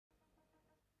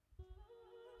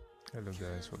Hello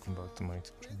guys, welcome back to my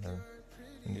YouTube channel.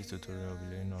 In this tutorial, I'll be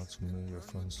learning how to move your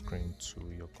phone screen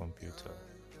to your computer.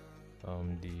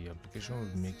 The application we'll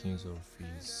be making use of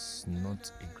is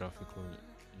not a graphical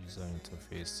user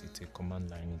interface, it's a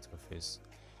command line interface.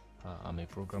 I'm a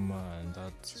programmer and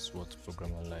that's what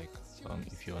programmer like,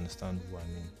 if you understand what I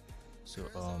mean. So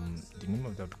the name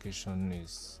of the application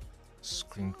is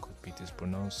Screen Copy. It is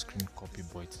pronounced Screen Copy,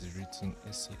 but it is written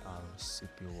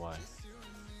SCRCPY.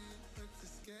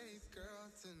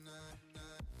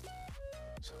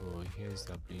 So here's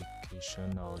the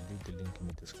application. I'll leave the link in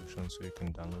the description so you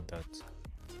can download that.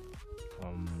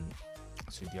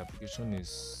 So the application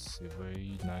is a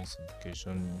very nice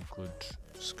application. You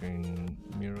could screen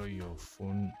mirror your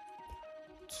phone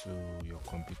to your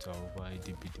computer over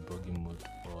ADB debugging mode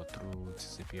or through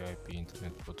TCP/IP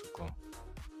Internet Protocol.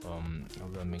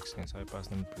 Hope that makes sense. I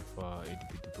personally prefer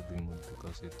ADB debugging mode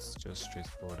because it's just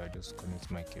straightforward. I just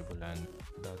connect my cable and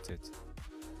that's it.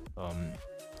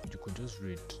 You could just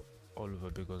read all over,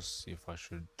 because if I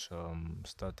should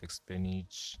start explaining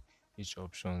each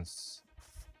options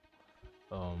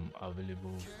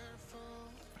available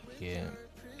here,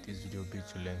 this video will be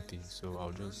too lengthy, so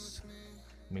I'll just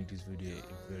make this video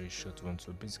a very short one.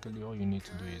 So basically all you need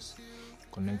to do is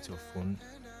connect your phone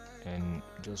and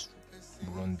just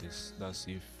run this. That's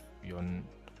if you're on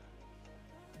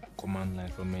command line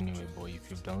from anywhere, but if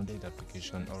you've downloaded the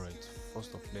application, alright,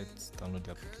 first off, let's download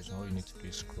the application. All you need to do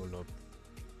is scroll up,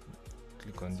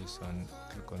 click on this and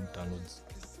click on downloads.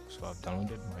 So I've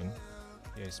downloaded mine.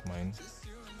 Here's mine.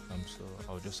 So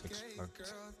I'll just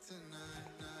extract.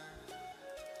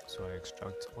 So I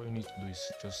extract. All you need to do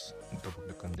is just double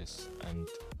click on this and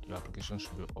your application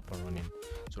should be up and running.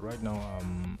 So right now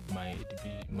my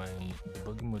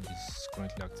debugging mode is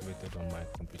currently activated on my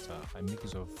computer. I make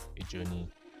use of a Journey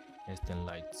S10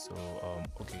 Lite. So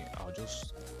okay, I'll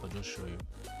just show you.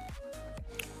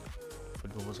 For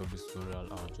the purpose of this tutorial,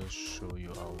 I'll just show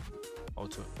you how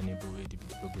to enable ADB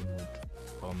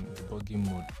debugging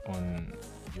mode on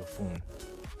your phone.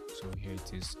 So here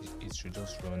it is. It should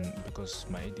just run because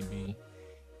my ADB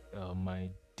my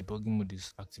debugging mode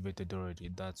is activated already.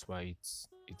 That's why it's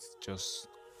just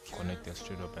connected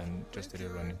straight up and just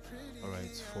started running.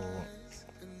 Alright,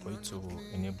 for you to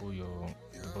enable your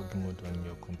debugging mode on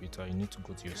your computer, you need to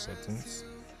go to your settings.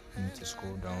 You need to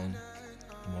scroll down,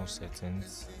 more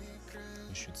settings.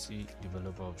 You should see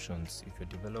developer options. If your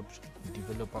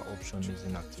developer option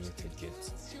isn't activated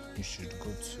yet, you should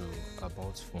go to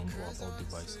about phone or about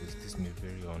devices. This may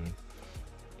vary on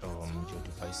your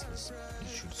devices. You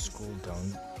should scroll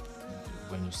down.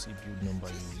 When you see build number,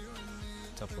 you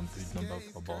tap on build number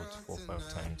for about 4 or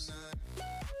 5 times.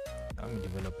 I'm a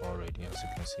developer already, as you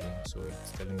can see, so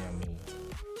it's telling me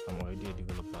I'm already a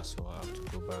developer, so I have to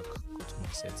go back, go to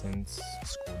my settings,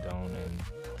 scroll down and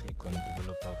click on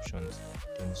developer options.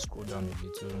 Then scroll down a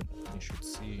little, you should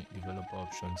see developer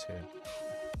options here.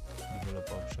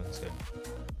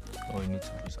 All you need to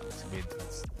do is activate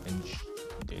that, and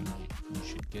then you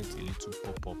should get a little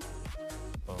pop-up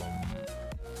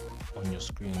on your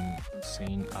screen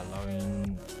saying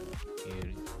allowing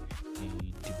a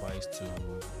device to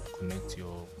connect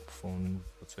your phone,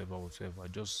 whatever.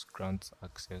 Just grant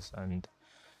access, and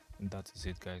that is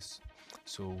it, guys.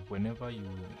 So whenever you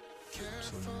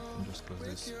can just close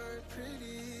this.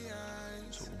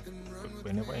 So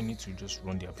whenever you need to just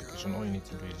run the application, all you need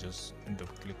to do is just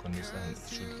double click on this and it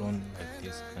should run like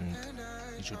this and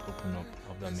it should open up.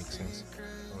 Hope that makes sense.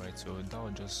 Alright, so that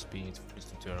will just be it for this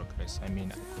tutorial, guys. I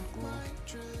mean, I could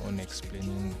go on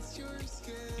explaining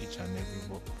each and every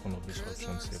one of these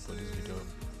options here, but this video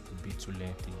would be too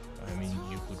lengthy. I mean,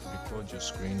 you could record your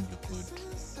screen, you could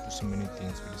do so many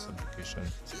things with this application.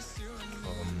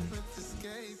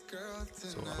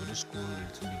 So I'll just scroll a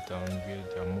little bit down where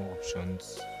there are more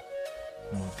options,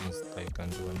 more things that you can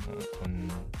do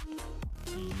on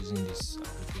using this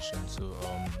application. So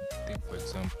take for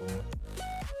example,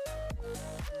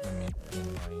 let me pin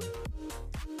mine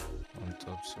on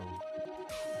top so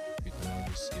you can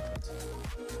always see that.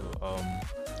 So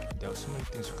there are so many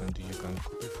things you can do. You can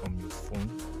copy from your phone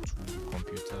to your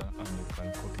computer, and you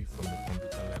can copy from the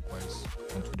computer likewise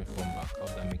onto the phone back. How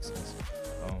that makes sense?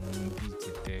 Be it a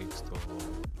text or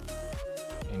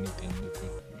anything,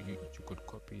 you could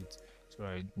copy it. So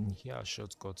here are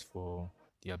shortcuts for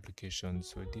the application.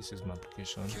 So this is my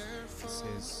application. It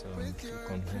says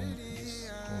click on home. This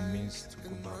home means to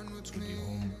go back to the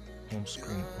home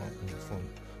screen on your phone.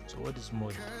 So what this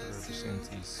mode represents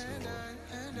is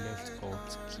your left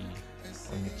alt key.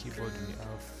 On your keyboard we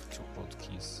have 2 alt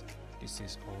keys. this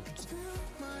is alt,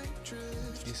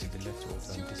 this is the left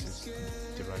alt, and this is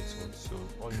the right alt. So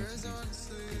all you need to do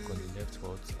is click on the left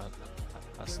alt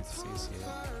as it says here,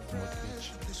 mod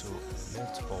H. So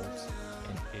left alt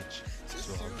and H.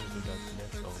 So I'll just do that,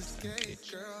 left alt and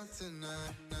H.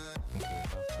 Okay, I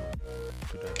have to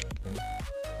do that again.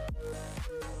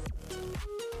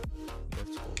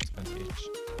 Left alt and H.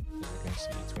 As you can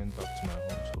see, it went back to my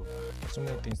home. So there's so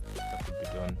many things that could be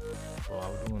done, but I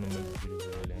don't want to make the video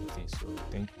very lengthy. So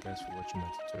thank you guys for watching my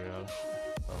tutorial.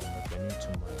 If you're new to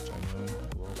my channel,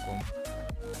 welcome.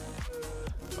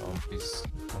 Please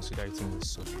consider hitting the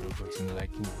subscribe button,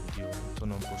 liking the video,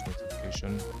 turn on post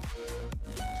notification so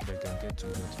that I can get to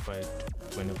be notified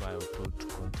whenever I upload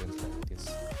content like this.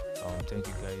 Thank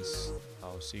you guys.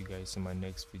 I'll see you guys in my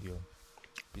next video.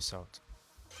 Peace out.